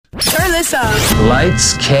Turn this up.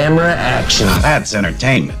 Lights, camera, action. Now that's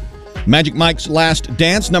entertainment. Magic Mike's Last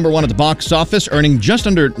Dance, #1 at the box office, earning just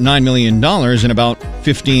under $9 million in about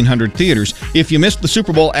 1,500 theaters. If you missed the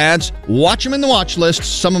Super Bowl ads, watch them in the watch list.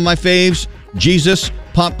 Some of my faves, Jesus,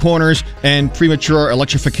 Popcorners, and Premature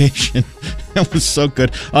Electrification. That was so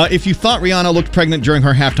good. If you thought Rihanna looked pregnant during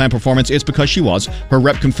her halftime performance, it's because she was. Her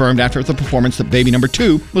rep confirmed after the performance that baby number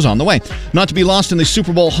 2 was on the way. Not to be lost in the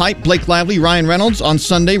Super Bowl hype, Blake Lively, Ryan Reynolds on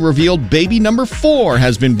Sunday revealed baby number 4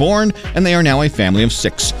 has been born, and they are now a family of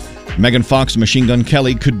 6. Megan Fox and Machine Gun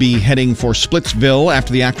Kelly could be heading for Splitsville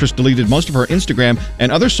after the actress deleted most of her Instagram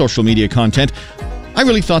and other social media content. I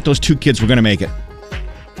really thought those 2 kids were going to make it.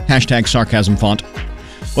 #sarcasm font.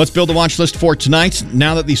 Let's build a watch list for tonight.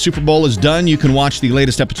 Now that the Super Bowl is done, you can watch the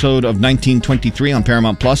latest episode of 1923 on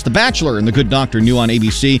Paramount+, The Bachelor and The Good Doctor new on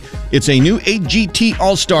ABC. It's a new AGT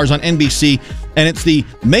All-Stars on NBC, and it's the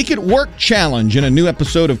Make It Work Challenge in a new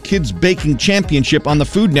episode of Kids Baking Championship on the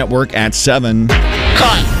Food Network at 7.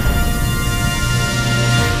 Cut.